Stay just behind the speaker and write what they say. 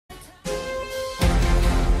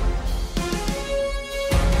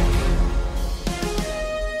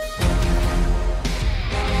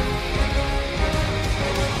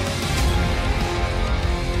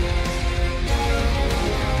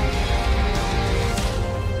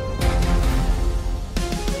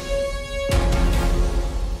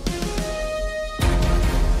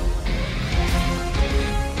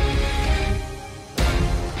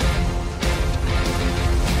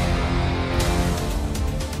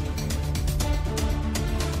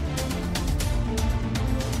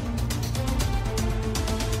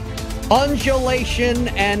Undulation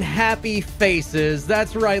and happy faces.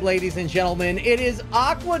 That's right, ladies and gentlemen. It is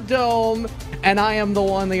Aquadome, and I am the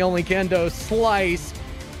one, the only Kendo Slice.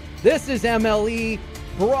 This is MLE,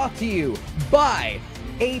 brought to you by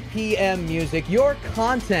APM Music. Your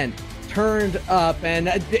content turned up, and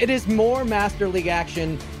it is more Master League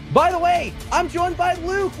action. By the way, I'm joined by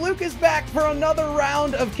Luke. Luke is back for another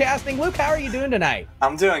round of casting. Luke, how are you doing tonight?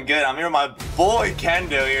 I'm doing good. I'm here with my boy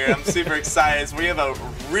Kendo here. I'm super excited. So we have a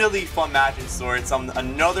really fun match in store. It's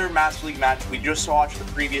another Master League match. We just watched the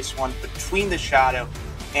previous one between the Shadow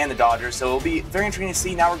and the Dodgers. So it'll be very intriguing to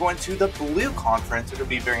see. Now we're going to the Blue Conference, which will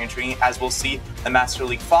be very intriguing as we'll see the Master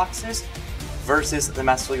League Foxes versus the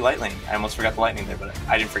Master League Lightning. I almost forgot the Lightning there, but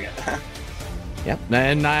I didn't forget. Yep,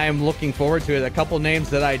 and I'm looking forward to it. A couple names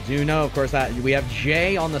that I do know, of course, we have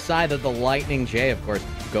Jay on the side of the Lightning. Jay, of course,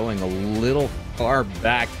 going a little far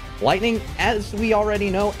back. Lightning, as we already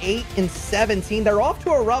know, 8-17. They're off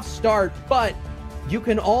to a rough start, but you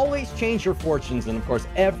can always change your fortunes. And, of course,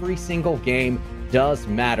 every single game does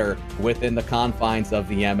matter within the confines of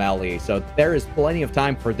the MLE. So there is plenty of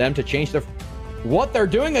time for them to change what they're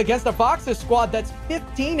doing against a Foxes squad that's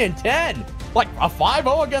 15-10. Like a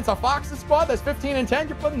 5-0 against a Foxes squad that's 15-10,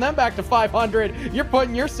 you're putting them back to 500. You're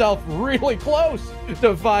putting yourself really close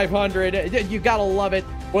to 500. You gotta love it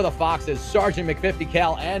for the Foxes. Sergeant McFifty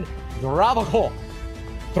Cal and Travaco.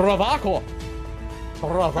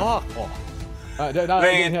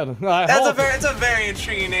 It's a very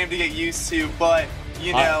intriguing name to get used to, but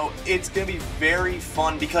you know, it's gonna be very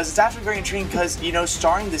fun because it's actually very intriguing because, you know,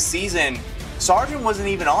 starting the season, Sargent wasn't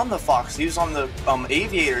even on the Fox. He was on the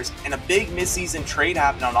Aviators, and a big mid-season trade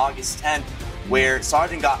happened on August 10th where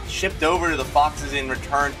Sargent got shipped over to the Foxes in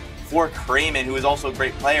return for Crayman, who is also a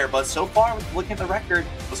great player. But so far, looking at the record,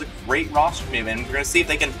 it was a great roster move, and we're going to see if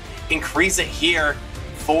they can increase it here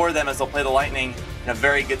for them as they'll play the Lightning in a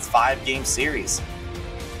very good 5-game series.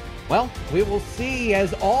 Well, we will see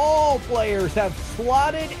as all players have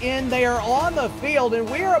slotted in. They are on the field, and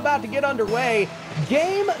we are about to get underway.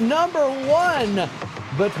 Game number 1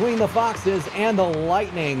 between the Foxes and the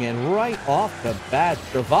Lightning, and right off the bat,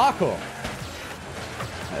 Travaco.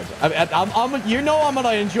 You know I'm going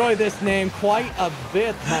to enjoy this name quite a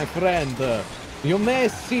bit, my friend. You may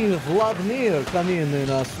see Vladimir come in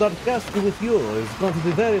and start casting with you. It's going to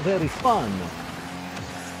be very, very fun.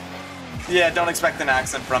 Yeah, don't expect an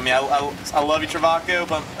accent from me. I love you, Travaco,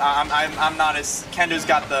 but I'm not as... Kendo's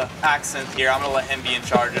got the accent here. I'm going to let him be in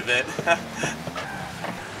charge of it.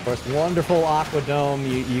 Of course, wonderful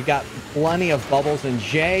Aquadome. You got plenty of bubbles. And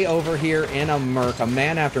Jay over here in a Merc, a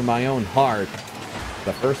man after my own heart.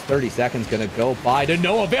 The first 30 seconds going to go by to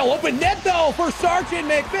no avail. Open net, though, for Sergeant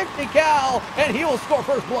McFifty Cal, and he will score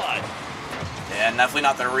first blood. Yeah, definitely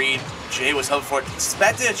not the read Jay was hoping for.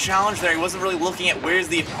 Expected a challenge there. He wasn't really looking at where's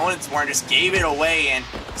the opponents were and just gave it away. And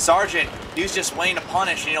Sargent, he was just waiting to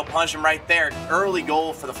punish, and he'll punish him right there. Early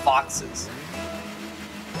goal for the Foxes.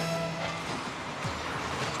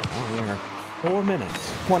 Well, we are 4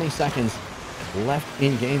 minutes, 20 seconds left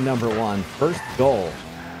in game number 1. First goal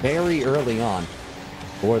very early on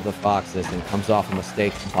for the Foxes, and comes off a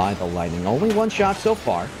mistake by the Lightning. Only one shot so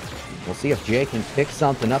far. We'll see if Jay can pick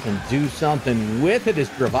something up and do something with it as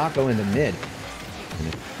Travaco in the mid.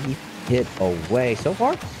 And keep it away. So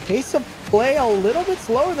far, pace of play a little bit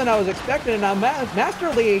slower than I was expecting. And now Master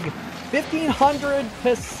League, 1,500 to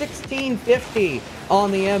 1,650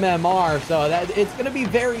 on the MMR. So it's going to be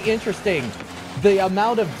very interesting. The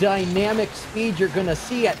amount of dynamic speed you're going to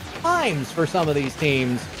see at times for some of these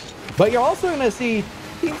teams. But you're also going to see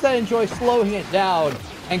teams that enjoy slowing it down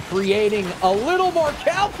and creating a little more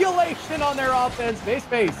calculation on their offense.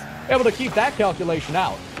 Space able to keep that calculation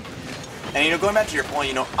out. And, you know, going back to your point,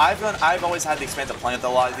 you know, I've always had the experience of playing with a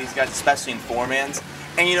lot of these guys, especially in 4-mans.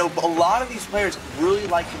 And, you know, a lot of these players really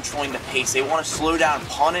like controlling the pace. They want to slow down,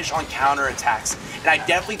 punish on counterattacks. And I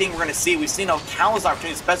definitely think we're going to see, we've seen countless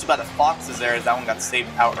opportunities, especially by the Foxes there, as that one got saved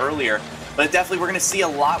out earlier. But definitely we're going to see a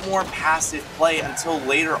lot more passive play until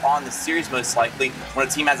later on the series, most likely, when a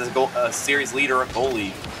team has a series lead or a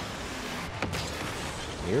goalie.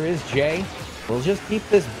 Here is Jay. We'll just keep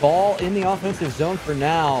this ball in the offensive zone for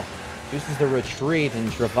now. Uses the retreat, and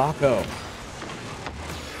Travaco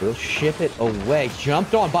will ship it away.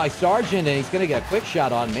 Jumped on by Sargent, and he's going to get a quick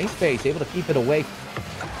shot on Maceface, able to keep it away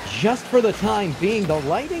just for the time being. The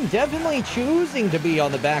Lightning definitely choosing to be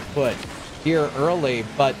on the back foot here early,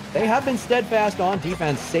 but they have been steadfast on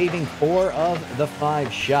defense, saving 4 of the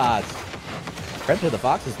 5 shots. Credit to the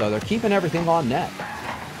Foxes, though. They're keeping everything on net.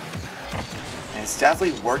 And it's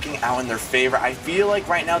definitely working out in their favor. I feel like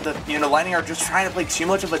right now the Lightning are just trying to play too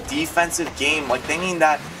much of a defensive game. Like, they need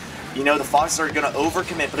that you know, the Foxes are going to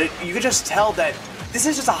overcommit, but you can just tell that this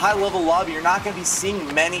is just a high-level lobby. You're not going to be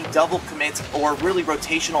seeing many double commits or really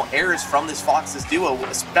rotational errors from this Foxes duo,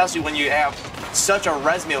 especially when you have such a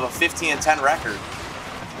resume of a 15-10 record.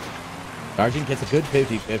 Sargent gets a good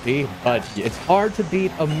 50-50, but it's hard to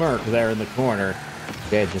beat a Merc there in the corner.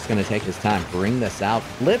 Jay just going to take his time, bring this out,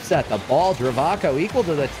 flips at the ball. Dravaco equal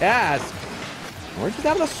to the task. We're just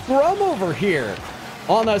having a scrum over here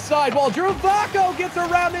on the sidewall. Dravaco gets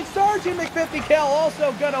around it. Sargent McFifty-Cal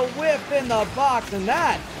also going to whip in the box, and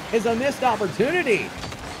that is a missed opportunity.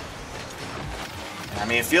 I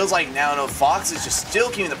mean, it feels like now, no, Fox is just still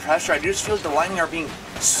keeping the pressure. I just feel like the Lightning are being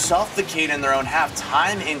suffocated in their own half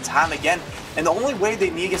time and time again. And the only way they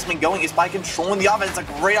need to get something going is by controlling the offense. It's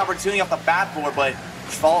a great opportunity off the backboard, but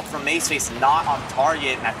follow-up from Maceface not on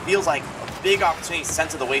target. And that feels like a big opportunity sent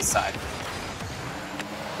to the wayside.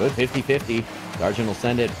 Good 50-50. Sargent will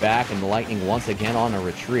send it back, and the Lightning once again on a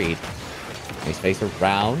retreat. Maceface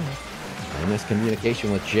around. And this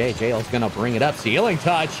communication with Jay. JL's going to bring it up. Ceiling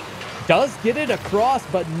touch. Does get it across,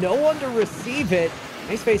 but no one to receive it.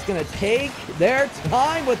 Maceface going to take their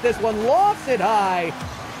time with this one. Lofts it high.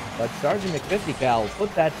 But Sargent McFifty-Cal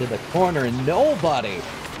put that to the corner, and nobody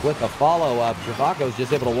with a follow-up. Dravaco's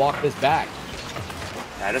just able to walk this back.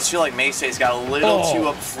 I just feel like Maceface got a little too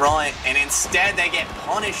up front, and instead they get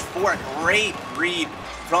punished for a great read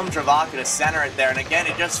from Dravaco to center it there. And again,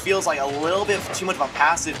 it just feels like a little bit too much of a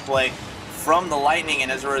passive play from the Lightning,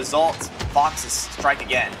 and as a result, Foxes strike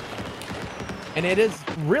again. And it is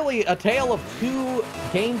really a tale of two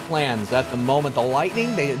game plans at the moment. The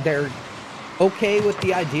Lightning, they're okay with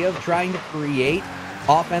the idea of trying to create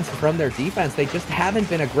offense from their defense. They just haven't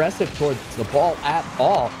been aggressive towards the ball at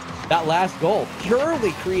all. That last goal,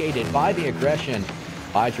 purely created by the aggression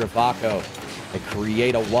by Dravaco. They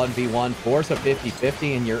create a 1v1, force a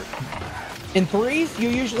 50-50, and you're... In threes, you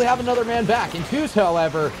usually have another man back. In twos,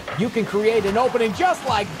 however, you can create an opening just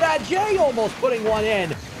like that. Jay almost putting one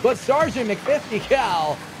in, but Sargent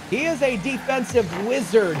McFifty-Cal, he is a defensive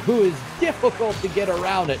wizard who is difficult to get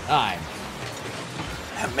around at times.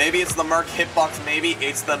 Maybe it's the Merc hitbox, maybe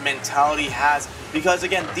it's the mentality he has, because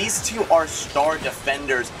again, these two are star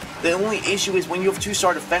defenders. The only issue is when you have two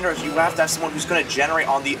star defenders, you have to have someone who's going to generate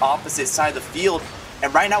on the opposite side of the field,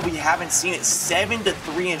 and right now we haven't seen it.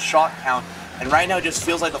 7-3 in shot count, and right now it just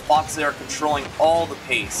feels like the Foxes are controlling all the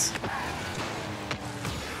pace.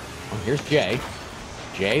 Oh, here's Jay.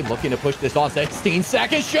 Jay looking to push this on.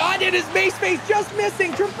 16-second shot. It is Maceface just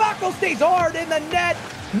missing. Dravaco stays hard in the net.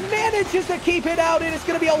 Manages to keep it out, and it's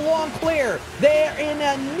going to be a long clear. They're in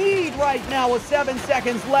a need right now with 7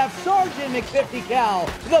 seconds left. Sargent McFifty-Cal,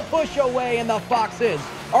 the push away, and the Foxes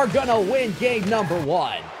are going to win game number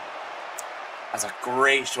 1. That's a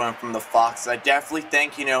great showing from the Foxes. I definitely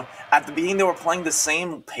think, you know, at the beginning they were playing the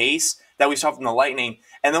same pace that we saw from the Lightning,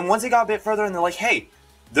 and then once they got a bit further and they're like, hey,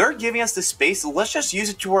 they're giving us the space, let's just use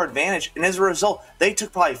it to our advantage. And as a result, they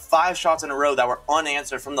took probably 5 shots in a row that were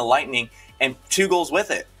unanswered from the Lightning, and 2 goals with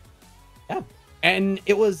it. Yeah, and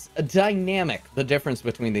it was a dynamic, the difference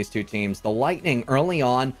between these two teams. The Lightning early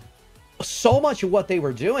on, so much of what they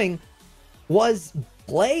were doing was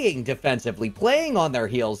playing defensively, playing on their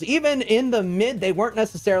heels. Even in the mid, they weren't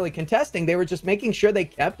necessarily contesting. They were just making sure they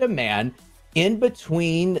kept a man in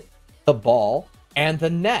between the ball and the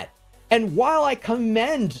net. And while I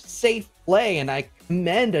commend safe play and I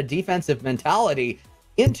commend a defensive mentality,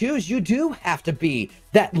 in twos, you do have to be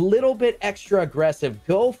that little bit extra aggressive,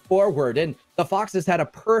 go forward. And the Foxes had a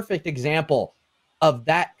perfect example of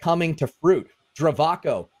that coming to fruit.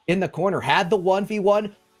 Dravaco in the corner had the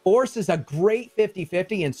 1v1, forces a great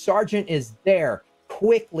 50-50, and Sargent is there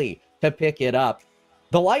quickly to pick it up.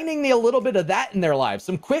 The Lightning need a little bit of that in their lives.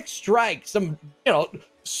 Some quick strikes, some,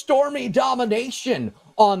 stormy domination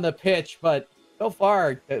on the pitch. But so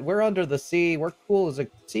far, we're under the sea. We're cool as a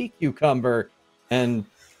sea cucumber. And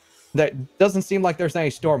that doesn't seem like there's any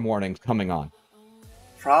storm warnings coming on.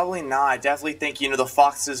 Probably not. I definitely think, the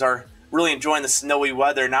Foxes are really enjoying the snowy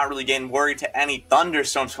weather, not really getting worried to any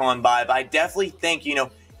thunderstorms going by. But I definitely think,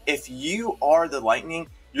 if you are the Lightning,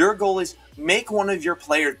 your goal is make one of your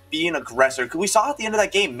players be an aggressor. Because we saw at the end of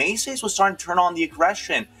that game, Maceface was starting to turn on the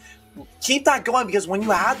aggression. Keep that going, because when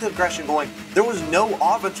you had the aggression going, there was no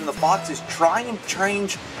offense from the Foxes. Try and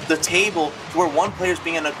change the table to where one player is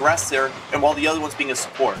being an aggressor and while the other one's being a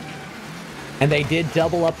support. And they did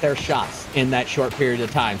double up their shots in that short period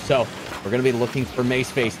of time. So we're going to be looking for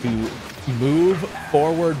Maceface to move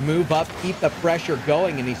forward, move up, keep the pressure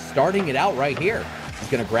going, and he's starting it out right here. He's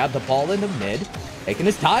going to grab the ball in the mid, taking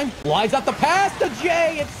his time, lines up the pass to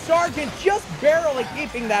Jay. It's Sargent just barely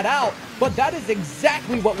keeping that out, but that is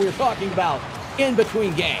exactly what we were talking about in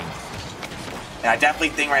between games. And I definitely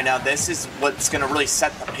think right now this is what's going to really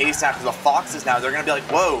set the pace now, because the Foxes now, they're going to be like,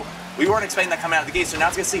 whoa, we weren't expecting that coming out of the gate. So now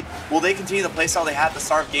it's going to see, will they continue the play style they had at the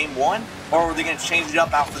start of game 1, or are they going to change it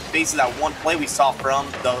up after the base of that one play we saw from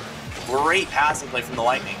the great passing play from the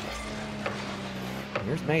Lightning?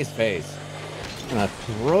 Here's MazeFace. Gonna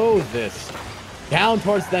throw this down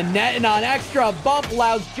towards the net, and on extra bump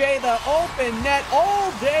allows Jay the open net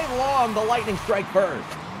all day long. The Lightning strike first.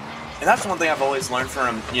 And that's one thing I've always learned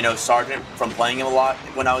from, Sargent, from playing him a lot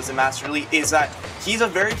when I was in Master League, is that he's a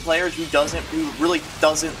very player who really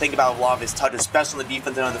doesn't think about a lot of his touch, especially on the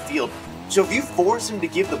defensive end of the field. So if you force him to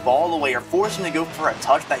give the ball away or force him to go for a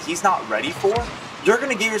touch that he's not ready for, you're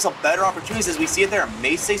going to give yourself better opportunities, as we see it there.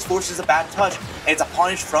 MazeFace forces a bad touch, and it's a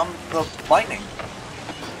punish from the Lightning.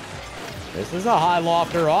 This is a high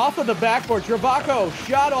lofter off of the backboard. Travaco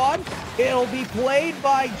shot on. It'll be played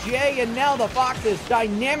by Jay, and now the Foxes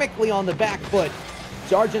dynamically on the back foot.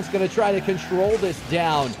 Sargent's going to try to control this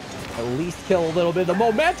down. At least kill a little bit. The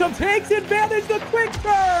momentum takes advantage. The quick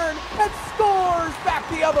turn and scores back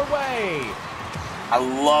the other way. I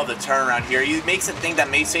love the turnaround here. He makes him think that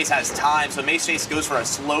MazeFace has time, so MazeFace goes for a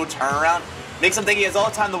slow turnaround. Makes him think he has all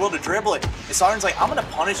the time in the world to dribble it. And Sargent's like, I'm going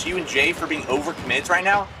to punish you and Jay for being overcommitted right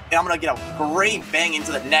now, and I'm going to get a great bang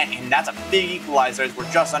into the net, and that's a big equalizer as we're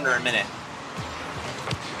just under a minute.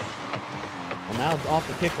 Well, now off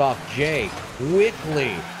the kickoff, Jay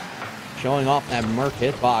quickly showing off that Merc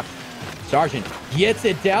hitbox. Sargent gets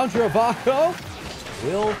it down. Travaco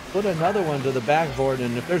will put another one to the backboard,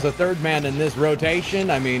 and if there's a third man in this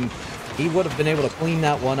rotation, I mean, he would have been able to clean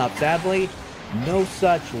that one up. Sadly, no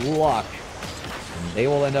such luck. And they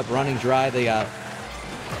will end up running dry. The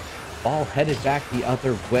ball headed back the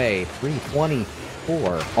other way.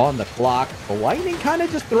 3:24 on the clock. The Lightning kind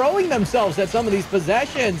of just throwing themselves at some of these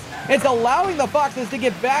possessions. It's allowing the Foxes to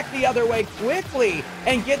get back the other way quickly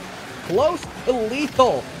and get close to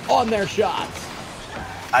lethal on their shots.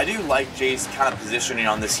 I do like Jay's kind of positioning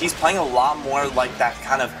on this. He's playing a lot more like that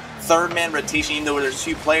kind of third man rotation, even though there's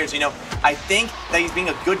two players. I think that he's being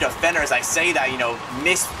a good defender. As I say that,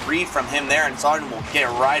 misread from him there, and Sargent will get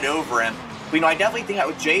right over him. But, I definitely think that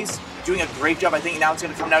with Jay's doing a great job, I think now it's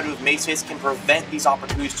going to come down to if MazeFace can prevent these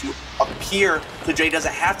opportunities to appear so Jay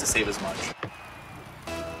doesn't have to save as much.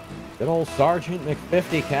 Good old Sergeant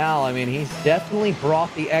McFifty Cal. I mean, he's definitely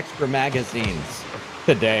brought the extra magazines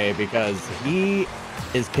today, because he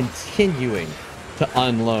is continuing to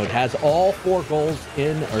unload. Has all 4 goals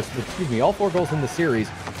in, all 4 goals in the series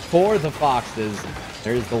for the Foxes.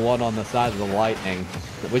 There's the one on the side of the Lightning,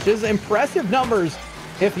 which is impressive numbers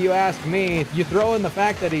if you ask me. You throw in the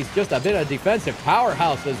fact that he's just a bit of defensive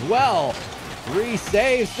powerhouse as well. 3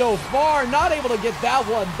 saves so far, not able to get that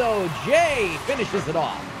one though. Jay finishes it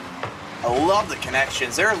off. I love the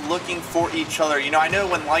connections. They're looking for each other. I know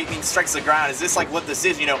when Lightning strikes the ground, is this like what this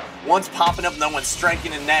is? One's popping up and then one's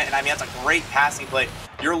striking in net. And I mean, that's a great passing play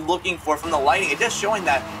you're looking for from the Lightning. It's just showing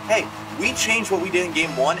that, hey, we changed what we did in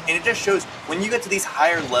game 1. And it just shows when you get to these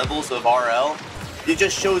higher levels of RL, it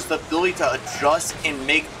just shows the ability to adjust and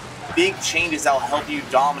make big changes that will help you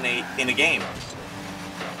dominate in a game.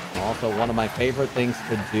 Also, one of my favorite things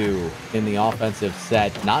to do in the offensive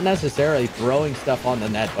set, not necessarily throwing stuff on the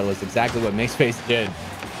net, but it was exactly what MazeFace did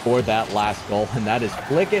for that last goal, and that is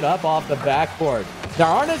flick it up off the backboard. There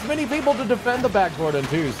aren't as many people to defend the backboard in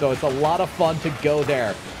too, so it's a lot of fun to go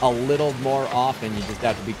there a little more often. You just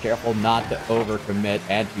have to be careful not to overcommit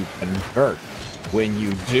and to convert when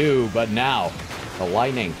you do. But now, the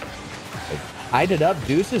Lightning tied it up.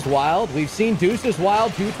 Deuce is wild. We've seen Deuce is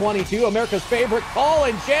wild. 2:22, America's favorite call,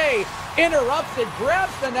 and Jay interrupts it,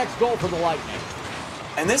 grabs the next goal for the Lightning.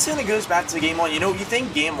 And this kind of goes back to game 1. You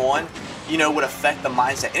think game 1, would affect the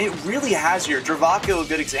mindset, and it really has here. Travaco, a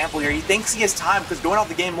good example here. He thinks he has time because going off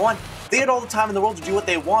the game 1, they had all the time in the world to do what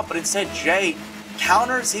they want, but instead Jay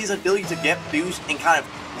counters his ability to get boost and kind of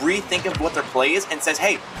rethink of what their play is and says,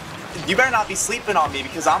 hey, you better not be sleeping on me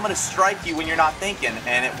because I'm going to strike you when you're not thinking.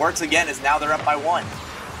 And it works again as now they're up by 1.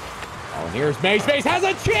 Oh, here's MazeFace, has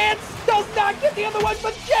a chance, does not get the other one,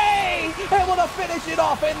 but Jay able to finish it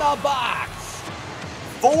off in the box.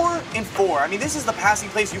 4 and 4. I mean, this is the passing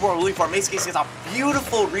place you are looking for. MazeFace gets a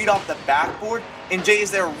beautiful read off the backboard, and Jay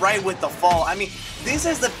is there right with the fall. I mean, this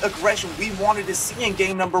is the aggression we wanted to see in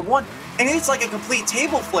game number 1, and it's like a complete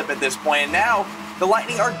table flip at this point. And now the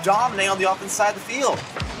Lightning are dominating on the offensive side of the field.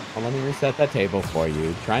 Well, let me reset that table for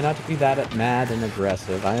you. Try not to be that mad and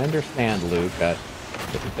aggressive. I understand, Luke.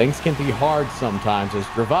 Things can be hard sometimes. As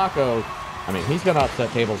Travaco, I mean, he's going to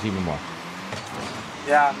upset tables even more.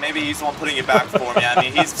 Yeah, maybe he's the one putting it back for me. I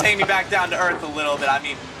mean, he's taking me back down to earth a little bit. I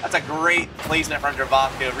mean, that's a great placement from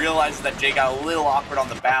Travaco. Realizes that Jay got a little awkward on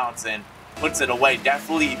the bounce, and puts it away.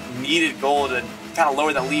 Definitely needed goal to kind of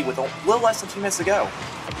lower the lead with a little less than 2 minutes to go.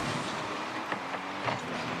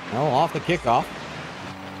 Well, off the kickoff,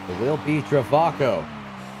 it will be Travaco.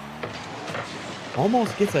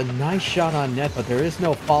 Almost gets a nice shot on net, but there is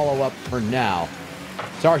no follow-up for now.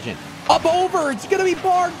 Sargent, up over, it's gonna be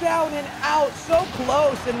barred down and out, so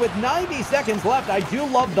close, and with 90 seconds left, I do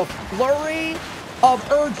love the flurry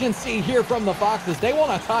of urgency here from the Foxes. They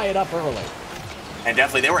want to tie it up early. And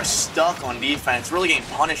definitely, they were stuck on defense, really getting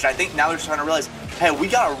punished. I think now they're starting to realize, hey, we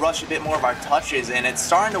got to rush a bit more of our touches, and it's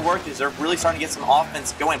starting to work as they're really starting to get some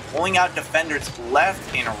offense going, pulling out defenders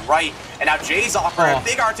left and right. And now Jay's offering a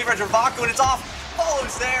big R2 for Travaco, and it's off.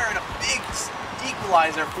 Follows there, and a big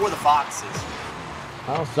equalizer for the Foxes.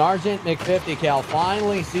 Well, Sergeant McFifty Cal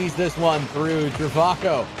finally sees this one through.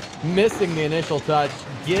 Travaco missing the initial touch,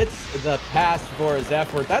 gets the pass for his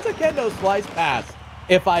effort. That's a kendo slice pass,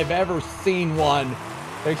 if I've ever seen one.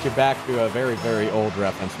 Takes you back to a very, very old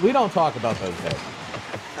reference. We don't talk about those days.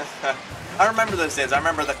 I remember those days. I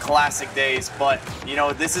remember the classic days, but, you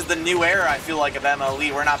know, this is the new era, I feel like, of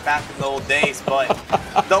MLE. We're not back in the old days, but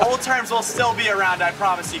the old terms will still be around, I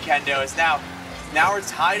promise you, Kendo. It's now we're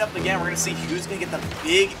tied up again. We're going to see who's going to get the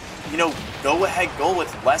big, you know, go-ahead goal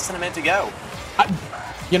with less than a minute to go.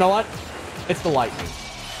 You know what? It's the Lightning.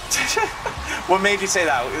 What made you say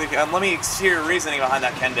that? Let me hear your reasoning behind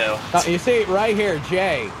that, Kendo. You see right here,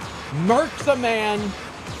 Jay murks a man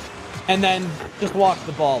and then just walks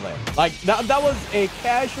the ball there. Like, that was a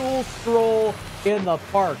casual stroll in the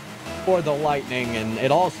park for the Lightning, and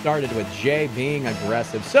it all started with Jay being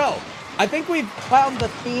aggressive. So, I think we've found the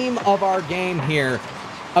theme of our game here.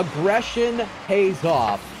 Aggression pays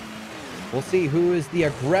off. We'll see who is the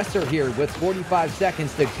aggressor here with 45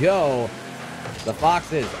 seconds to go. The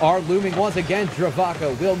Foxes are looming once again.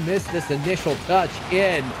 Travaco will miss this initial touch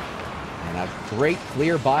in. And a great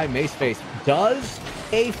clear by Maceface. Does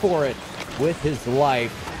pay for it with his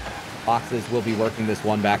life. Foxes will be working this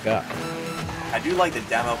one back up. I do like the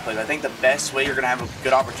demo plays. I think the best way you're going to have a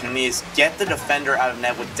good opportunity is get the defender out of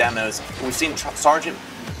net with demos. We've seen Sergeant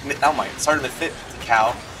McFifty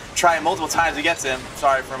Cal try it multiple times to get to him.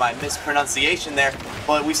 Sorry for my mispronunciation there.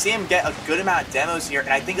 But we see him get a good amount of demos here, and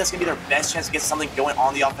I think that's going to be their best chance to get something going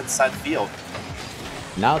on the offensive side of the field.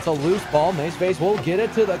 Now it's a loose ball. Maceface will get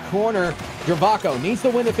it to the corner. Travaco needs to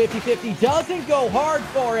win the 50-50. Doesn't go hard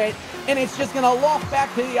for it, and it's just going to loft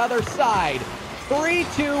back to the other side.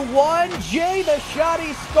 3-2-1. Jay the shot,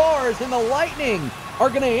 he scores, and the Lightning are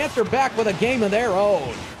going to answer back with a game of their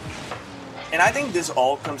own. And I think this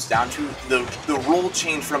all comes down to the role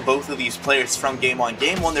change from both of these players from game one.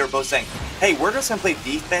 Game one, they were both saying, hey, we're just going to play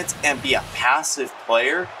defense and be a passive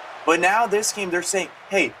player. But now this game, they're saying,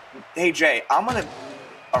 hey, Jay,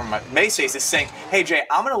 Maceface is saying, hey, Jay,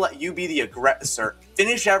 I'm going to let you be the aggressor,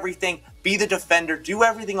 finish everything, be the defender, do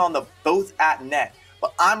everything on the both at net.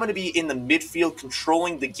 But I'm going to be in the midfield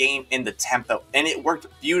controlling the game in the tempo. And it worked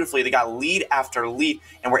beautifully. They got lead after lead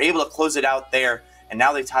and were able to close it out there. And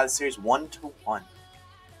now they tie the series 1-1.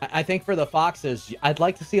 I think for the Foxes, I'd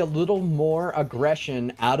like to see a little more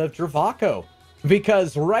aggression out of Travaco.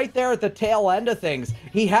 Because right there at the tail end of things,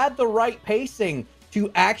 he had the right pacing to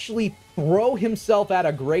actually throw himself at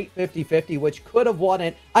a great 50-50, which could have won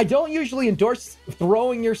it. I don't usually endorse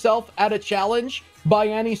throwing yourself at a challenge by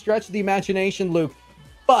any stretch of the imagination, Luke.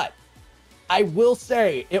 But I will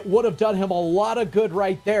say it would have done him a lot of good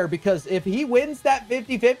right there, because if he wins that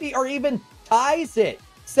 50-50 or even ties it,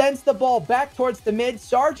 sends the ball back towards the mid,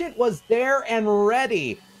 Sargent was there and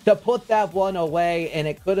ready to put that one away, and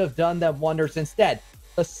it could have done them wonders. Instead,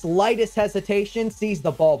 the slightest hesitation sees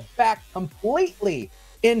the ball back completely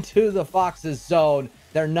into the Foxes' zone.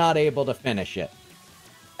 They're not able to finish it.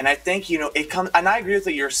 And I think, it comes, and I agree with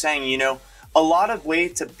what you're saying, a lot of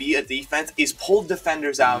ways to be a defense is pull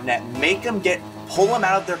defenders out of net, pull them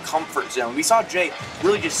out of their comfort zone. We saw Jay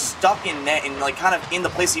really just stuck in net and kind of in the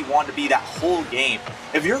place he wanted to be that whole game.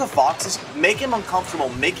 If you're the Foxes, make him uncomfortable,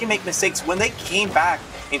 make him make mistakes. When they came back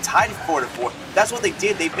and tied it 4-4, that's what they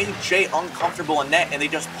did. They made Jay uncomfortable in net and they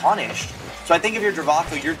just punished. So I think if you're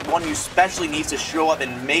Travaco, you're the one who especially needs to show up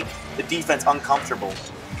and make the defense uncomfortable.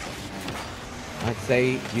 I'd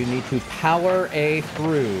say you need to power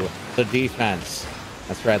through the defense.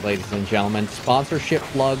 That's right, ladies and gentlemen. Sponsorship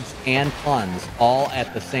plugs and puns all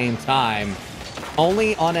at the same time.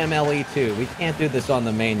 Only on MLE2. We can't do this on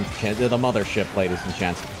the mothership, ladies and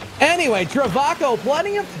gents. Anyway, Travaco,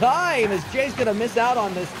 plenty of time as Jay's going to miss out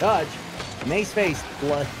on this touch. Maceface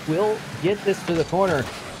will get this to the corner.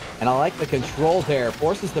 And I like the control there.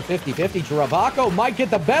 Forces the 50-50. Travaco might get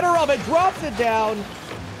the better of it. Drops it down.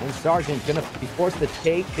 And Sargent going to be forced to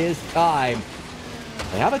take his time.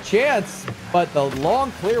 They have a chance, but the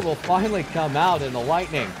long clear will finally come out, and the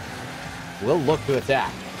Lightning will look to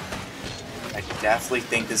attack. I definitely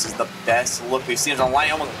think this is the best look we've seen. It's a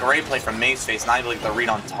line, almost great play from Maceface, not even like the read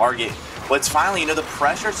on target. But it's finally, the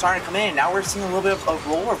pressure's starting to come in, and now we're seeing a little bit of a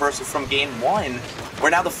role reversal from game one,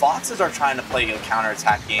 where now the Foxes are trying to play a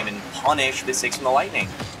counter-attack game and punish the 6 from the Lightning.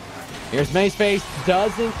 Here's Maceface,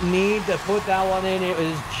 doesn't need to put that one in. It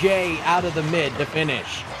was Jay out of the mid to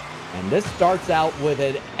finish. And this starts out with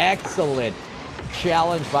an excellent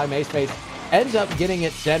challenge by Maceface. Ends up getting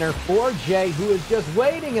it center for Jay, who is just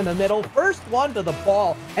waiting in the middle. First one to the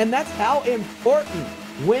ball, and that's how important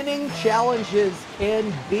winning challenges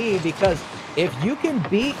can be, because if you can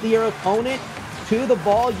beat your opponent to the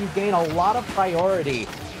ball, you gain a lot of priority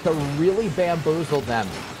to really bamboozle them.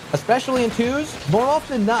 Especially in twos, more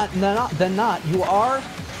often than not, you are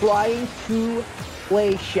trying to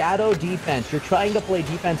play shadow defense. You're trying to play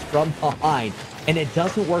defense from behind, and it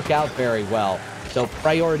doesn't work out very well. So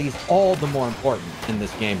priority is all the more important in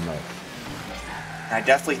this game mode. I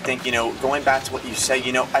definitely think, going back to what you said,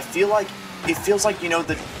 I feel like it feels like,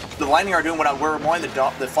 the Lightning are doing what we're wanting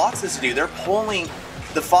the Foxes to do. They're pulling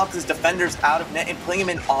the Foxes defenders out of net and putting them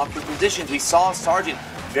in awkward positions. We saw Sargent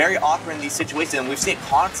very awkward in these situations, and we've seen it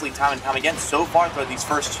constantly time and time again so far throughout these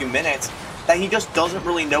first 2 minutes that he just doesn't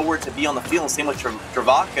really know where to be on the field. Same with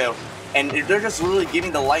Travaco, and they're just really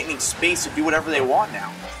giving the Lightning space to do whatever they want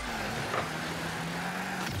now.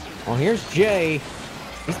 Well, here's Jay.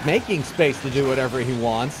 He's making space to do whatever he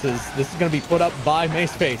wants, as this is going to be put up by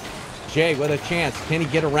Maceface. Jay with a chance. Can he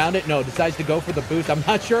get around it? No, decides to go for the boost. I'm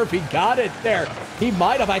not sure if he got it there. He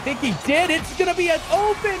might have. I think he did. It's going to be an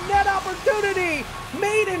open net opportunity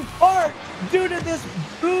made in part due to this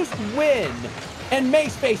boost win. And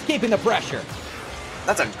Maceface keeping the pressure.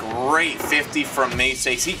 That's a great 50 from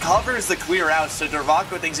Maceface. He covers the clear out, so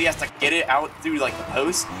Travaco thinks he has to get it out through the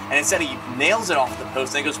post, and instead he nails it off the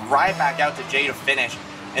post, and it goes right back out to Jay to finish.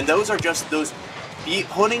 And those are just those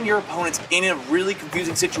putting your opponents in a really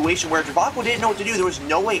confusing situation where Travaco didn't know what to do. There was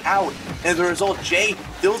no way out, and as a result, Jay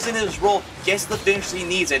fills in his role, gets the finish he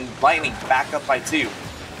needs, and Lightning back up by 2.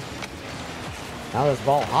 Now this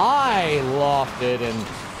ball high lofted, and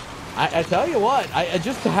I tell you what, I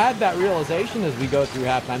just had that realization as we go through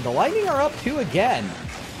halftime. The Lightning are up 2 again,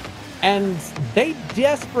 and they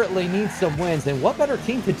desperately need some wins, and what better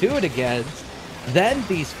team to do it against than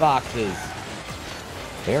these Foxes?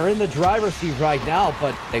 They're in the driver's seat right now,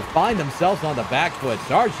 but they find themselves on the back foot.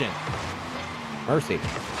 Sargent, mercy.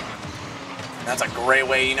 That's a great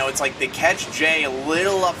way, it's like they catch Jay a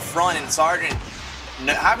little up front, and Sargent,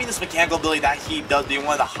 having this mechanical ability that he does, being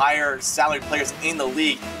one of the higher salaried players in the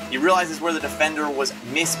league, he realizes where the defender was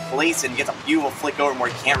misplaced and gets a beautiful flick over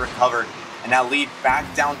where he can't recover, and now lead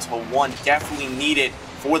back down to 1, definitely needed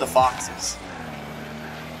for the Foxes.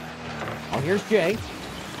 Well, here's Jay.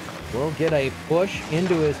 Will get a push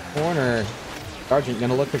into his corner. Sargent going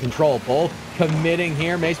to look to control. Both committing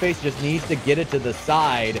here. Maceface just needs to get it to the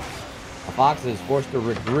side. The Foxes forced to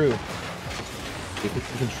regroup. See if he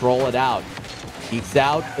can control it out. Ekes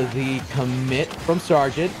out the commit from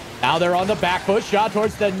Sargent. Now they're on the back foot. Shot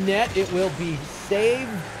towards the net. It will be saved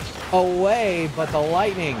away, but the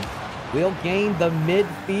Lightning will gain the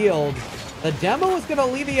midfield. The demo is going to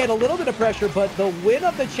alleviate a little bit of pressure, but the win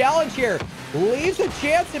of the challenge here leaves a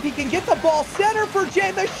chance if he can get the ball center for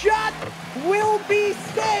Jay. The shot will be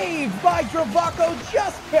saved by Travaco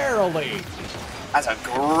just barely. That's a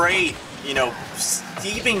great,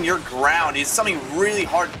 keeping your ground is something really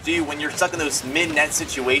hard to do when you're stuck in those mid-net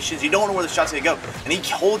situations. You don't know where the shot's going to go. And he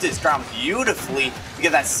holds his ground beautifully to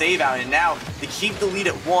get that save out. And now they keep the lead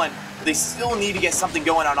at 1, but they still need to get something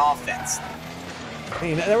going on offense. I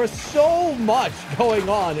mean, there was so much going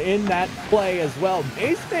on in that play as well.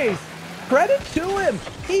 Maceface, credit to him.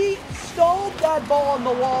 He stalled that ball on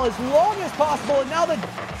the wall as long as possible, and now the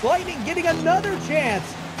Lightning getting another chance.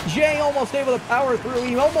 Jay almost able to power through.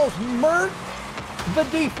 He almost murked the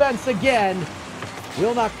defense again.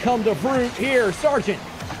 Will not come to fruit here. Sargent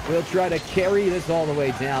will try to carry this all the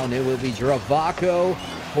way down. It will be Travaco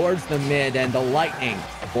towards the mid, and the Lightning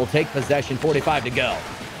will take possession. 45 to go.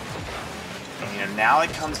 Now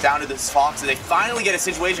it comes down to this Foxes. They finally get a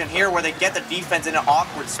situation here where they get the defense in an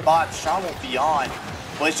awkward spot. Sean won't be on,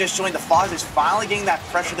 but it's just showing the Foxes finally getting that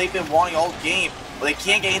pressure they've been wanting all game, but they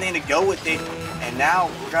can't get anything to go with it. And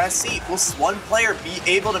now we're going to see, will one player be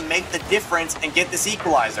able to make the difference and get this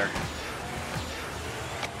equalizer?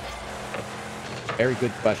 Very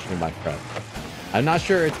good question, my friend. I'm not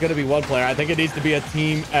sure it's going to be one player. I think it needs to be a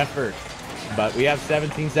team effort. But we have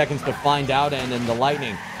 17 seconds to find out, and then the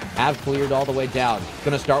Lightning have cleared all the way down. It's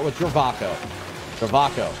going to start with Travaco.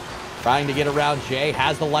 Travaco Trying to get around Jay,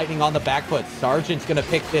 has the Lightning on the back foot. Sargent's going to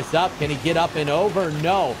pick this up. Can he get up and over?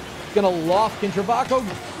 No. Going to loft. Can Travaco?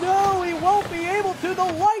 No, he won't be able to. The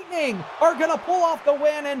Lightning are going to pull off the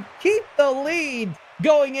win and keep the lead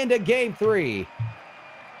going into game 3.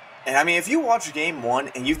 And I mean, if you watched game 1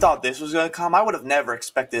 and you thought this was going to come, I would have never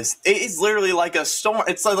expected this. It's literally like a storm.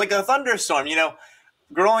 It's like a thunderstorm, you know.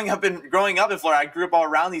 Growing up in Florida, I grew up all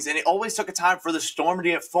around these, and it always took a time for the storm to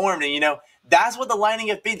get formed. And, you know, that's what the Lightning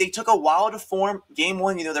have been. They took a while to form. Game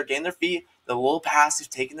 1, you know, they're getting their feet. They're a little passive,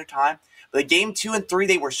 taking their time. But game 2 and 3,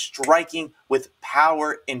 they were striking with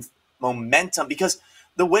power and momentum because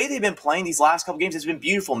the way they've been playing these last couple games has been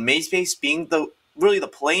beautiful. Mayspace being really the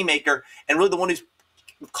playmaker and really the one who's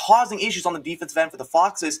causing issues on the defensive end for the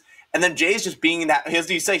Foxes. And then Jay's just being that, as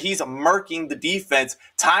you say, he's murking the defense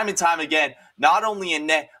time and time again, not only in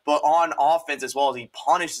net, but on offense as well as he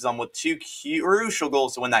punishes them with 2 crucial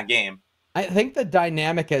goals to win that game. I think the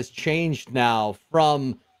dynamic has changed now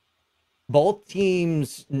from both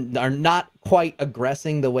teams are not quite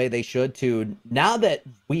aggressing the way they should to now that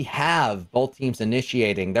we have both teams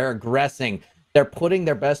initiating, they're aggressing, they're putting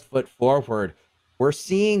their best foot forward. We're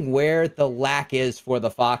seeing where the lack is for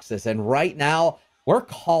the Foxes. And right now, we're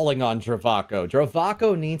calling on Travaco.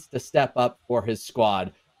 Travaco needs to step up for his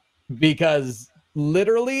squad because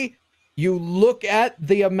literally you look at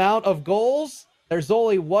the amount of goals, there's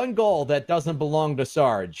only 1 goal that doesn't belong to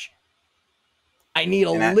Sarge. I need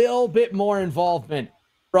a little bit more involvement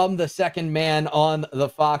from the second man on the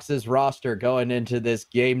Foxes roster going into this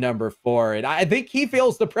game number 4. And I think he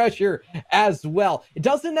feels the pressure as well. It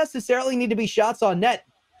doesn't necessarily need to be shots on net.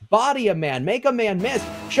 Body a man, make a man miss.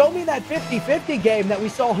 Show me that 50-50 game that we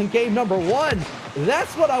saw in game number 1.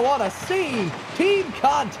 That's what I want to see. Team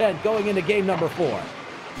content going into game number 4.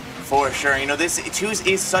 For sure. You know, this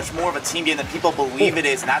is such more of a team game than people believe it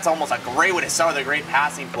is, and that's almost a great way to start with a great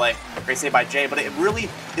passing play. Great save by Jay, but it really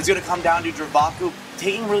is going to come down to Travaco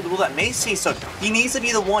taking really the role that Mace took. He needs to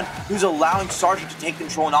be the one who's allowing Sargent to take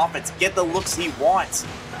control in offense, get the looks he wants.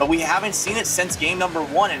 But we haven't seen it since game number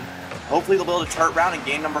 1, and hopefully they'll be able to turn it around in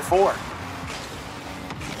game number 4.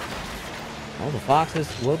 Well, the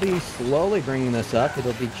Foxes will be slowly bringing this up.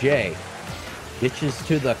 It'll be Jay. Pitches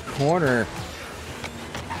to the corner.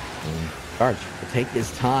 And Sarge will take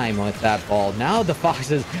his time with that ball. Now the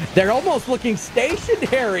Foxes, they're almost looking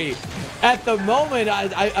stationary at the moment.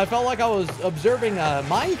 I felt like I was observing a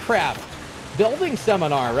Minecraft building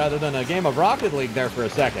seminar rather than a game of Rocket League there for a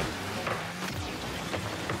second.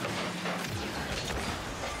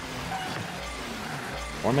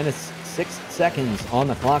 Four minutes, 6 seconds on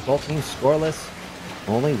the clock. Both teams scoreless.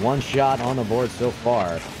 Only 1 shot on the board so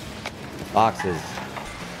far. Foxes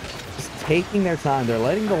just taking their time. They're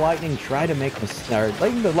letting the Lightning try to make mistakes,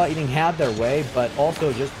 letting the Lightning have their way, but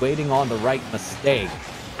also just waiting on the right mistake.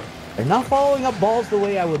 They're not following up balls the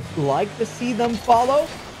way I would like to see them follow.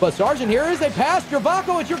 But Sargent, here is a pass.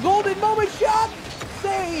 Travaco, it's your golden moment shot.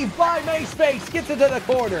 Saved by Mayspace. Gets into the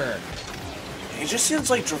corner. It just seems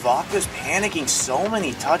like Travaco's panicking so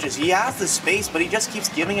many touches. He has the space, but he just keeps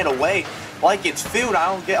giving it away like it's food.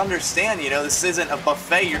 I don't understand, you know, this isn't a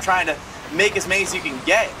buffet. You're trying to make as many as you can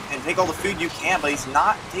get and take all the food you can, but he's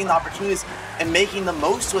not taking the opportunities and making the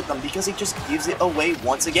most with them because he just gives it away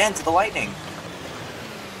once again to the Lightning.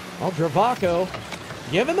 Well, Travaco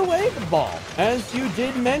giving away the ball, as you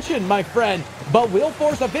did mention, my friend, but will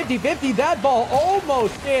force a 50-50. That ball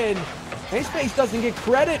almost in. Mayspace doesn't get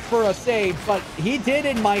credit for a save, but he did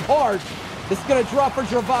in my heart. This is going to drop for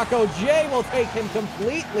Travaco. Jay will take him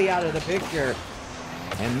completely out of the picture.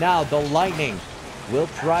 And now the Lightning will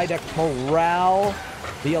try to corral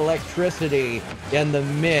the electricity in the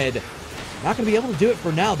mid. Not going to be able to do it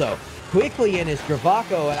for now, though. Quickly in is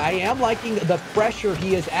Travaco, and I am liking the pressure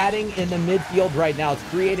he is adding in the midfield right now. It's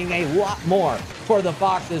creating a lot more for the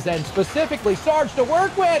Foxes, and specifically Sarge to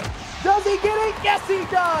work with. Does he get it? Yes, he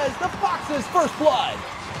does! The Foxes' first blood!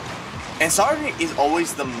 And Sargent is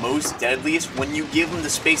always the most deadliest when you give him the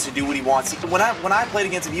space to do what he wants. When I played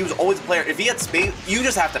against him, he was always a player. If he had space, you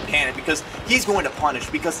just have to panic because he's going to punish.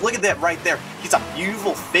 Because look at that right there. He's a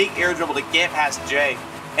beautiful fake air dribble to get past Jay.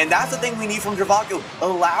 And that's the thing we need from Travaco.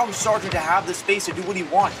 Allow Sargent to have the space to do what he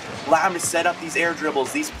wants. Allow him to set up these air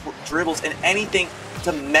dribbles, these dribbles, and anything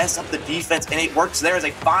to mess up the defense. And it works there as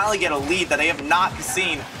they finally get a lead that they have not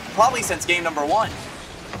seen probably since game number 1.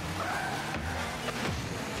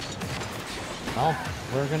 Well,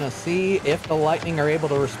 we're going to see if the Lightning are able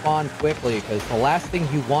to respond quickly, because the last thing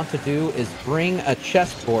you want to do is bring a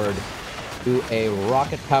chessboard to a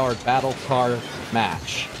rocket-powered battle car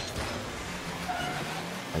match.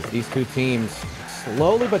 As these two teams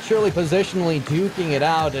slowly but surely positionally duking it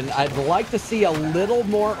out, and I'd like to see a little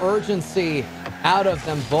more urgency out of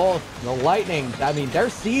them both. The Lightning, I mean, their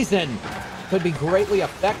season could be greatly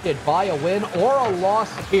affected by a win or a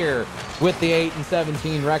loss here with the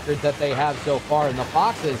 8-17 record that they have so far. And the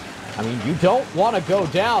Foxes, I mean, you don't want to go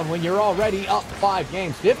down when you're already up 5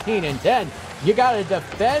 games, 15-10. You got to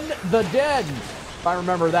defend the dead. If I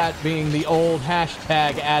remember that being the old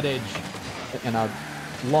hashtag adage in a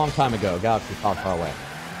long time ago. Galaxy far, far away.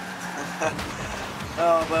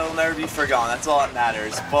 Oh, but it'll never be forgotten. That's all that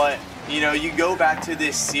matters. But, you know, you go back to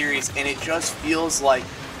this series and it just feels like,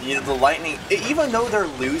 you know, the Lightning, even though they're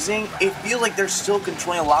losing, it feels like they're still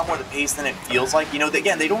controlling a lot more of the pace than it feels like. You know,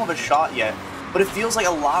 again, they don't have a shot yet, but it feels like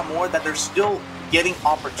a lot more that they're still getting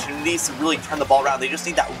opportunities to really turn the ball around. They just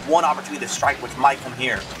need that one opportunity to strike, which might come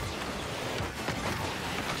here.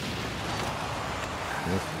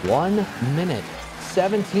 With 1 minute,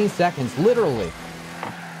 17 seconds, literally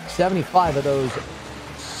 75 of those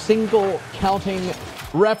single counting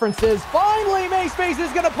references. Finally, MaceSpace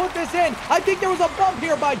is going to put this in. I think there was a bump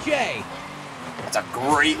here by Jay. That's a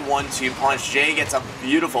great 1-2 punch. Jay gets a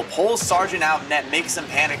beautiful pull. Sargent out net, makes him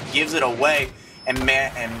panic, gives it away. And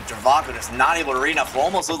Dravaco just not able to read enough. It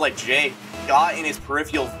almost looked like Jay got in his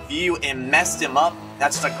peripheral view and messed him up.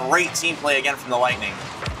 That's just a great team play again from the Lightning.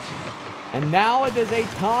 And now it is a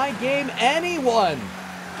tie game. Anyone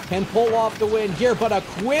can pull off the win here, but a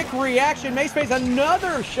quick reaction. MaceSpace,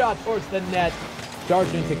 another shot towards the net.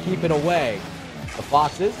 Sargent to keep it away. The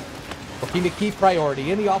Foxes looking to keep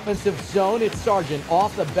priority in the offensive zone. It's Sargent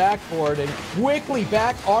off the backboard, and quickly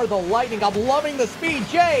back are the Lightning. I'm loving the speed.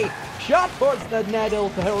 Jay, shot towards the net. It'll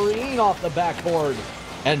careen off the backboard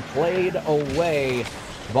and played away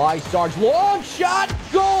by Sarge. Long shot,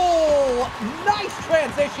 goal! Nice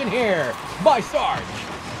transition here by Sarge.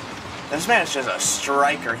 This man is just a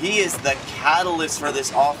striker. He is the catalyst for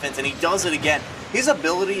this offense, and he does it again. His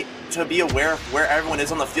ability to be aware of where everyone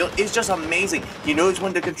is on the field is just amazing. He knows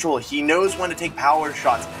when to control it. He knows when to take power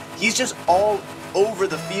shots. He's just all over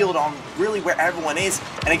the field on really where everyone is.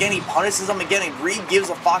 And again, he punishes them again and re-gives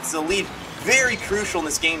the Foxes a lead. Very crucial in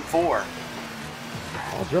this game 4.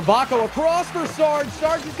 Dravaco across for Sarge.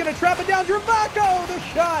 Sarge is going to trap it down. Dravaco, the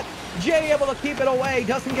shot. Jay able to keep it away.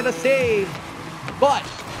 Doesn't get a save. But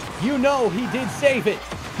you know he did save it.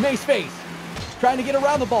 MaceSpace trying to get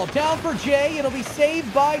around the ball. Down for Jay. It'll be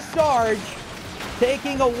saved by Sarge.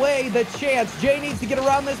 Taking away the chance. Jay needs to get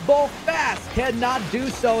around this ball fast. Cannot do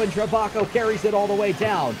so, and Dravaco carries it all the way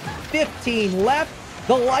down. 15 left.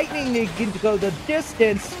 The Lightning need to go the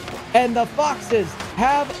distance, and the Foxes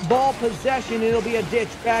have ball possession. It'll be a ditch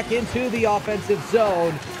back into the offensive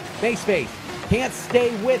zone. MaceSpace can't stay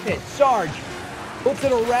with it. Sarge puts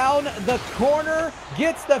it around the corner,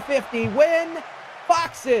 gets the 50 win.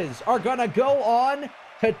 Foxes are going to go on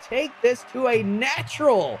to take this to a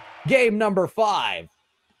natural game number 5.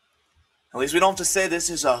 At least we don't have to say this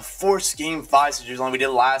is a forced game 5 situation like we did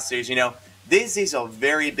last series. You know, this is a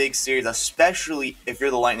very big series, especially if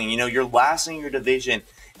you're the Lightning. You know, you're last in your division.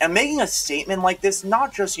 And making a statement like this,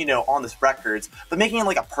 not just, you know, on this records, but making it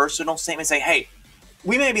like a personal statement saying, hey,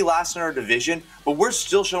 we may be last in our division, but we're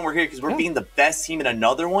still showing we're here because we're being the best team in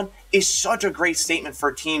another one, is such a great statement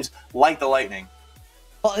for teams like the Lightning.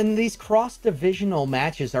 Well, and these cross-divisional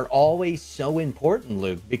matches are always so important,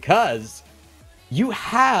 Luke, because you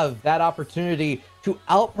have that opportunity to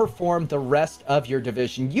outperform the rest of your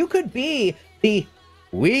division. You could be the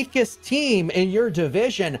weakest team in your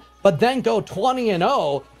division, but then go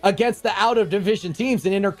 20-0 against the out-of-division teams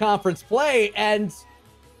in interconference play and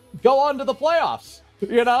go on to the playoffs.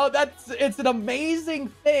 You know, it's an amazing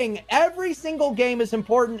thing. Every single game is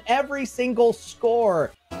important. Every single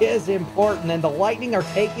score is important, and the Lightning are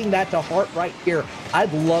taking that to heart right here.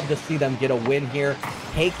 I'd love to see them get a win here,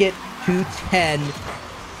 take it to 10.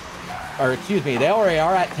 Or excuse me, they already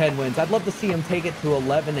are at 10 wins. I'd love to see them take it to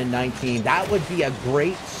 11-19. That would be a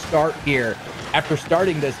great start here after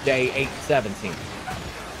starting this day 8-17.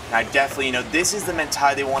 I definitely, you know, this is the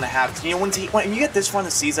mentality they want to have. You know, when you get this far in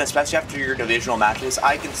the season, especially after your divisional matches,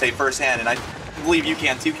 I can say firsthand, and I believe you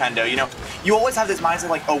can too, Kendo, you know, you always have this mindset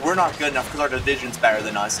like, oh, we're not good enough because our division's better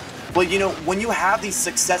than us. But, you know, when you have these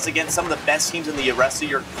success against some of the best teams in the rest of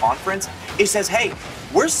your conference, it says, hey,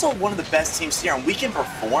 we're still one of the best teams here, and we can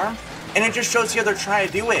perform. And it just shows here they're trying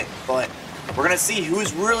to do it. But we're going to see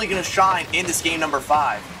who's really going to shine in this game number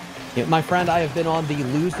 5. Yeah, my friend, I have been on the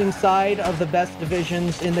losing side of the best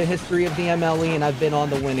divisions in the history of the MLE, and I've been on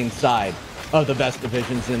the winning side of the best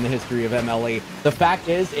divisions in the history of MLE. The fact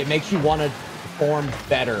is, it makes you want to perform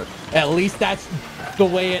better. At least that's the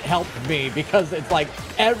way it helped me, because it's like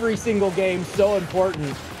every single game so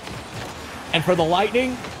important. And for the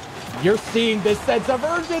Lightning, you're seeing this sense of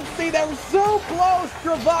urgency. They're so close.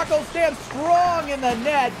 Travaco stands strong in the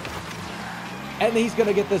net. And he's going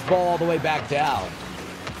to get this ball all the way back down.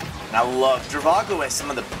 And I love Travaco has some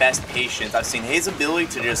of the best patience I've seen. His ability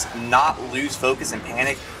to just not lose focus and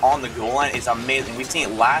panic on the goal line is amazing. We've seen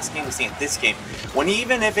it last game, we've seen it this game. When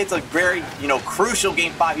even if it's a very, crucial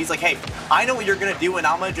game 5, he's like, hey, I know what you're going to do, and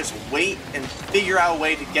I'm going to just wait and figure out a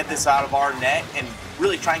way to get this out of our net and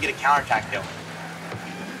really try and get a counterattack going.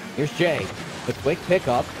 Here's Jay. The quick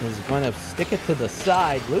pickup is going to stick it to the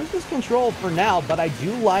side. Loses control for now, but I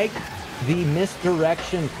do like the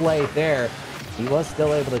misdirection play there. He was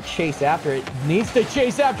still able to chase after it. Needs to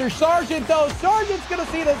chase after Sargent, though. Sargent's going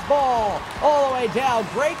to see this ball all the way down.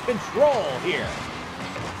 Great control here.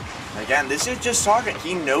 Again, this is just Sargent.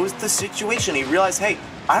 He knows the situation. He realized, hey,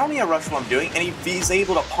 I don't need to rush what I'm doing, and he's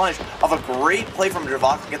able to punish off a great play from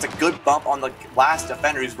Travaco. Gets a good bump on the last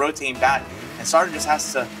defender who's rotating back, and Sargent just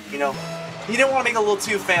has to, he didn't want to make it a little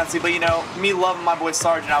too fancy, but, me loving my boy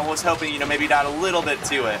Sargent, I was hoping, maybe he'd add a little bit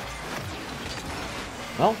to it.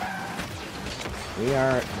 Well, we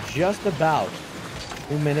are just about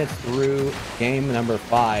 2 minutes through game number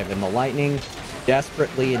 5, and the Lightning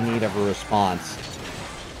desperately in need of a response.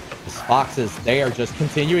 The Foxes, they are just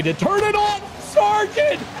continuing to turn it on.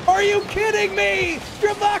 Sargent, are you kidding me?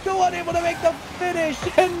 Travaco unable to make the finish,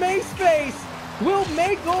 and Maceface will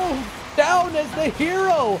go down as the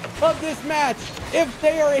hero of this match if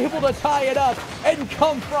they are able to tie it up and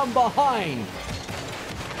come from behind.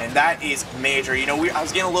 And that is major. I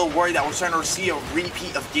was getting a little worried that we're starting to see a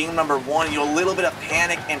repeat of game number 1. A little bit of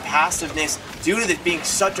panic and passiveness due to this being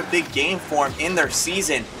such a big game for him in their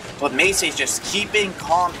season. But Mace's just keeping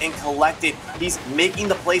calm and collected. He's making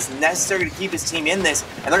the plays necessary to keep his team in this.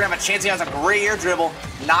 And they're going to have a chance. He has a great air dribble.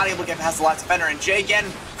 Not able to get past the last defender. And Jay again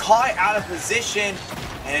caught out of position.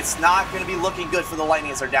 And it's not going to be looking good for the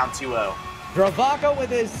Lightning as they're down 2-0. Travaco with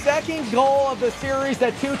his second goal of the series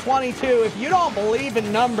at 2:22. If you don't believe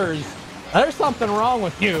in numbers, there's something wrong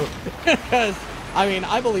with you. Because,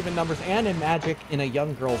 I believe in numbers and in magic in a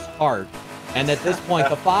young girl's heart. And at this point,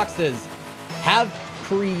 the Foxes have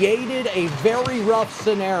created a very rough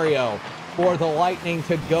scenario for the Lightning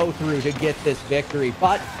to go through to get this victory.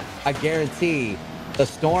 But I guarantee the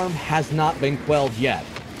storm has not been quelled yet.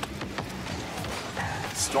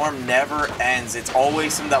 Storm never ends. It's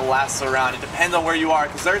always something that lasts around. It depends on where you are,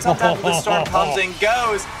 because there's sometimes the storm comes and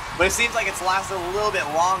goes, but it seems like it's lasted a little bit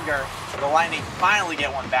longer. The Lightning finally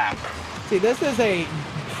get one back. See, this is a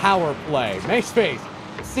power play. Maceface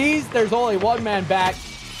sees there's only one man back.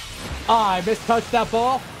 I mistouched that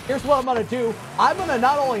ball. Here's what I'm going to do. I'm going to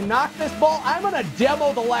not only knock this ball, I'm going to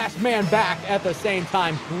demo the last man back at the same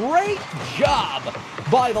time. Great job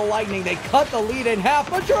by the Lightning. They cut the lead in half,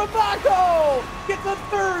 but Travaco gets a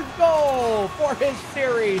third goal for his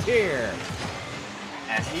series here.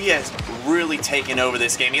 And he has really taken over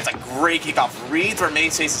this game. He has a great kickoff. Reads where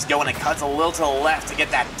Maceface is going and cuts a little to the left to get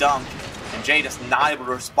that dunk. And Jay just not able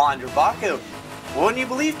to respond. Travaco, wouldn't you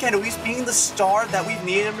believe, Kendall, he's being the star that we've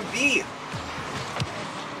needed him to be.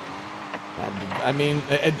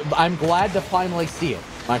 I'm glad to finally see it,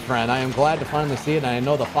 my friend. I am glad to finally see it, and I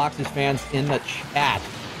know the Foxes fans in the chat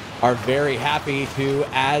are very happy to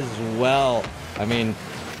as well.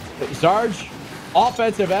 Sarge,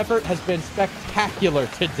 offensive effort has been spectacular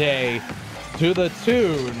today to the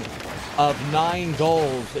tune of 9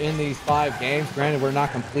 goals in these 5 games. Granted, we're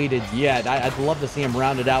not completed yet. I'd love to see him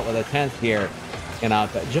rounded out with a 10th here,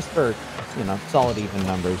 just for, solid even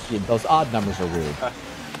numbers. Those odd numbers are rude.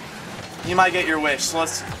 You might get your wish, so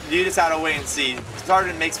let's do this out of wait and see.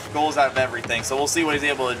 Sargent makes goals out of everything, so we'll see what he's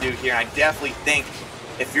able to do here. And I definitely think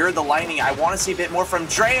if you're the Lightning, I want to see a bit more from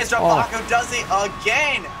Dre as Travaco does it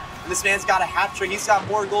again. This man's got a hat trick. He's got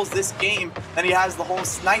more goals this game than he has the whole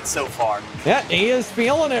night so far. Yeah, he is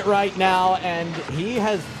feeling it right now, and he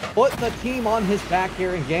has put the team on his back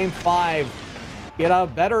here in game 5.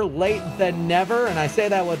 Better late than never, and I say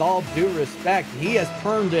that with all due respect. He has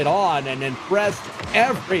turned it on and impressed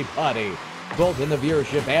everybody, both in the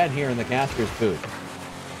viewership and here in the caster's booth.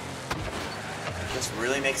 It just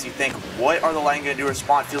really makes you think, what are the Lightning going to do to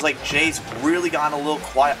respond? Feels like Jay's really gotten a little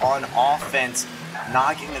quiet on offense.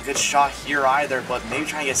 Not getting a good shot here either, but maybe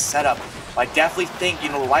trying to get set up. But I definitely think,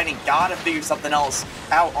 the Lightning got to figure something else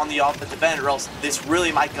out on the offensive end, or else this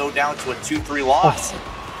really might go down to a 2-3 loss.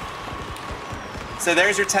 So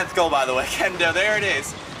there's your 10th goal, by the way, Kendo. There it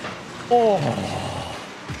is.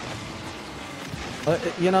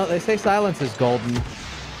 They say silence is golden.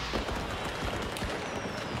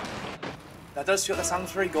 That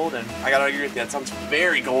sounds very golden. I gotta agree with you. That sounds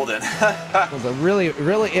very golden. It was a really,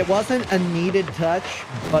 it wasn't a needed touch,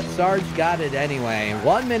 but Sarge got it anyway.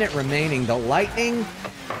 1 minute remaining. The Lightning,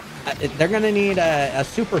 they're going to need a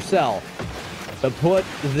supercell to put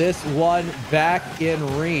this one back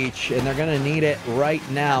in reach, and they're going to need it right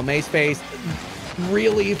now. MaceFace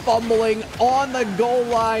really fumbling on the goal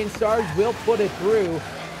line. Sarge will put it through.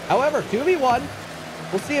 However, 2v1.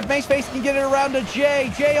 We'll see if MaceFace can get it around to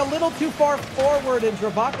Jay. Jay a little too far forward, and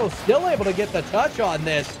Dravaco still able to get the touch on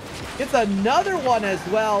this. It's another one as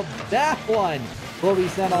well. That one will be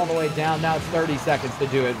sent all the way down. Now it's 30 seconds to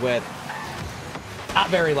do it with. Not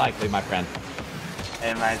very likely, my friend.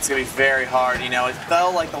 And man, it's going to be very hard. You know, it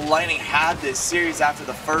felt like the Lightning had this series after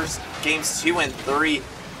the first games 2 and 3.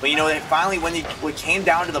 But, you know, they finally, when it came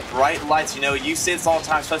down to the bright lights, you know, you say this all the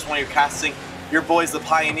time, especially when you're casting your boys, the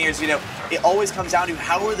Pioneers, you know, it always comes down to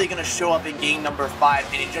how are they going to show up in game number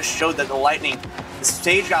 5, and it just showed that the Lightning, the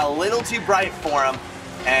stage got a little too bright for them,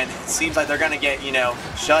 and it seems like they're going to get, you know,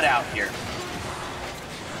 shut out here.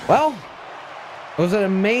 Well, it was an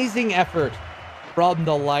amazing effort from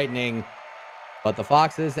the Lightning, but the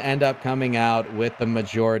Foxes end up coming out with the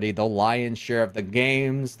majority, the lion's share of the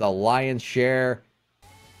games, the lion's share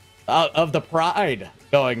of the pride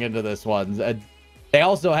going into this one. They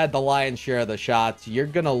also had the lion's share of the shots. You're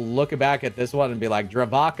going to look back at this one and be like,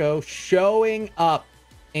 Dravaco showing up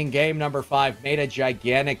in game number 5 made a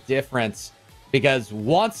gigantic difference, because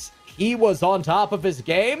once he was on top of his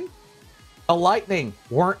game, the Lightning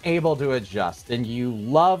weren't able to adjust. And you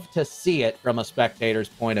love to see it from a spectator's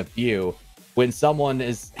point of view when someone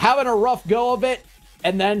is having a rough go of it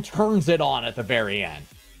and then turns it on at the very end.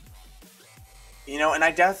 You know, and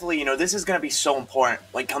I definitely, you know, this is going to be so important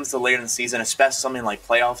when it comes to later in the season, especially something like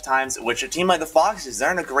playoff times, which a team like the Foxes,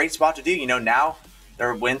 they're in a great spot to do. You know, now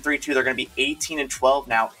they're win 3-2. They're going to be 18-12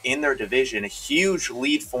 now in their division. A huge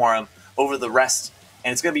lead for them over the rest,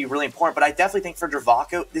 and it's going to be really important. But I definitely think for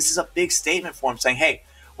Dravaco, this is a big statement for him, saying, hey,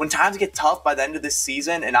 when times get tough by the end of this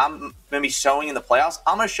season and I'm going to be showing in the playoffs,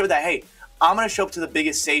 I'm going to show that, hey, I'm going to show up to the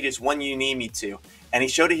biggest stages when you need me to. And he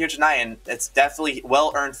showed it here tonight, and it's definitely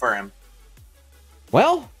well-earned for him.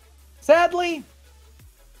 Well, sadly,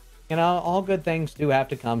 you know, all good things do have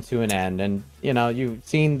to come to an end. And, you know, you've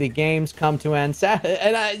seen the games come to an end.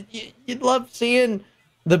 And you'd love seeing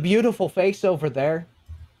the beautiful face over there.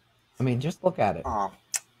 I mean, just look at it.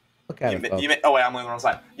 Look at it. Oh, wait, I'm on the wrong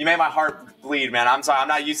side. You made my heart bleed, man. I'm sorry. I'm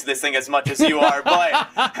not used to this thing as much as you are. But,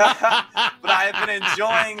 but I have been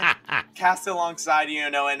enjoying casting alongside you, you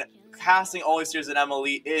know, and casting all these years at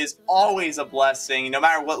MLE is always a blessing. No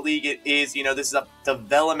matter what league it is, you know, this is a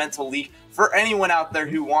developmental league for anyone out there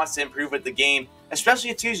who wants to improve with the game, especially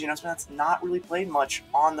a twos, you know, that's not really played much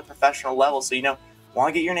on the professional level. So, you know,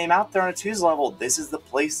 want to get your name out there on a twos level, this is the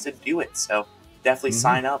place to do it. So definitely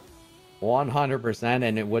sign up. 100%,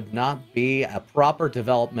 and it would not be a proper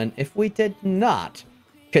development if we did not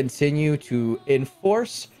continue to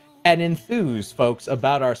enforce and enthuse folks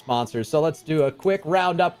about our sponsors. So let's do a quick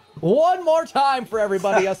roundup one more time for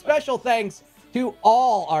everybody. A special thanks to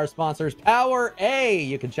all our sponsors. Power A,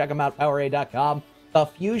 you can check them out, powera.com. The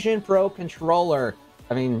Fusion Pro controller.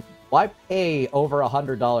 I mean, why pay over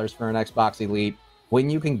 $100 for an Xbox Elite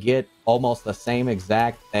when you can get almost the same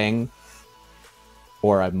exact thing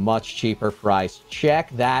for a much cheaper price?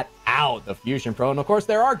 Check that out, the Fusion Pro. And of course,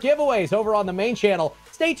 there are giveaways over on the main channel.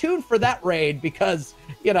 Stay tuned for that raid because,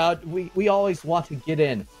 you know, we always want to get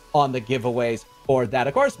in on the giveaways for that.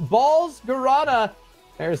 Of course, Balls Guarana.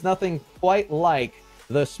 There's nothing quite like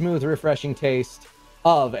the smooth, refreshing taste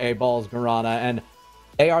of a Balls Guarana, and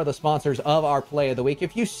they are the sponsors of our Play of the Week.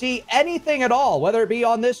 If you see anything at all, whether it be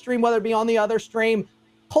on this stream, whether it be on the other stream,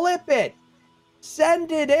 clip it.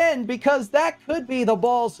 Send it in, because that could be the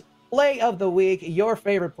Balls Play of the Week. Your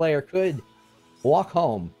favorite player could walk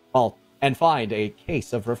home and find a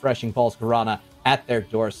case of refreshing Balls Guarana at their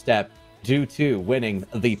doorstep due to winning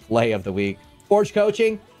the Play of the Week. Forge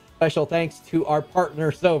Coaching, special thanks to our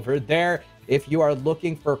partners over there. If you are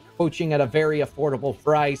looking for coaching at a very affordable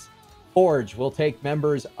price, Forge will take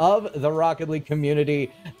members of the Rocket League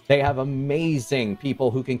community. They have amazing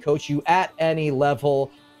people who can coach you at any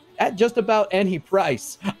level, at just about any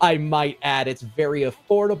price, I might add. It's very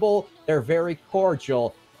affordable. They're very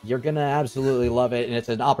cordial. You're going to absolutely love it, and it's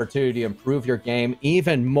an opportunity to improve your game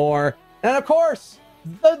even more. And of course,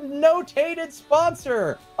 the notated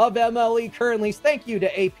sponsor of MLE currently. Thank you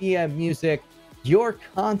to APM Music. Your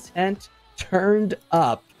content turned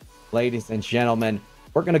up. Ladies and gentlemen,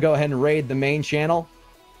 we're going to go ahead and raid the main channel.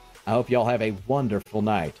 I hope y'all have a wonderful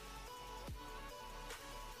night.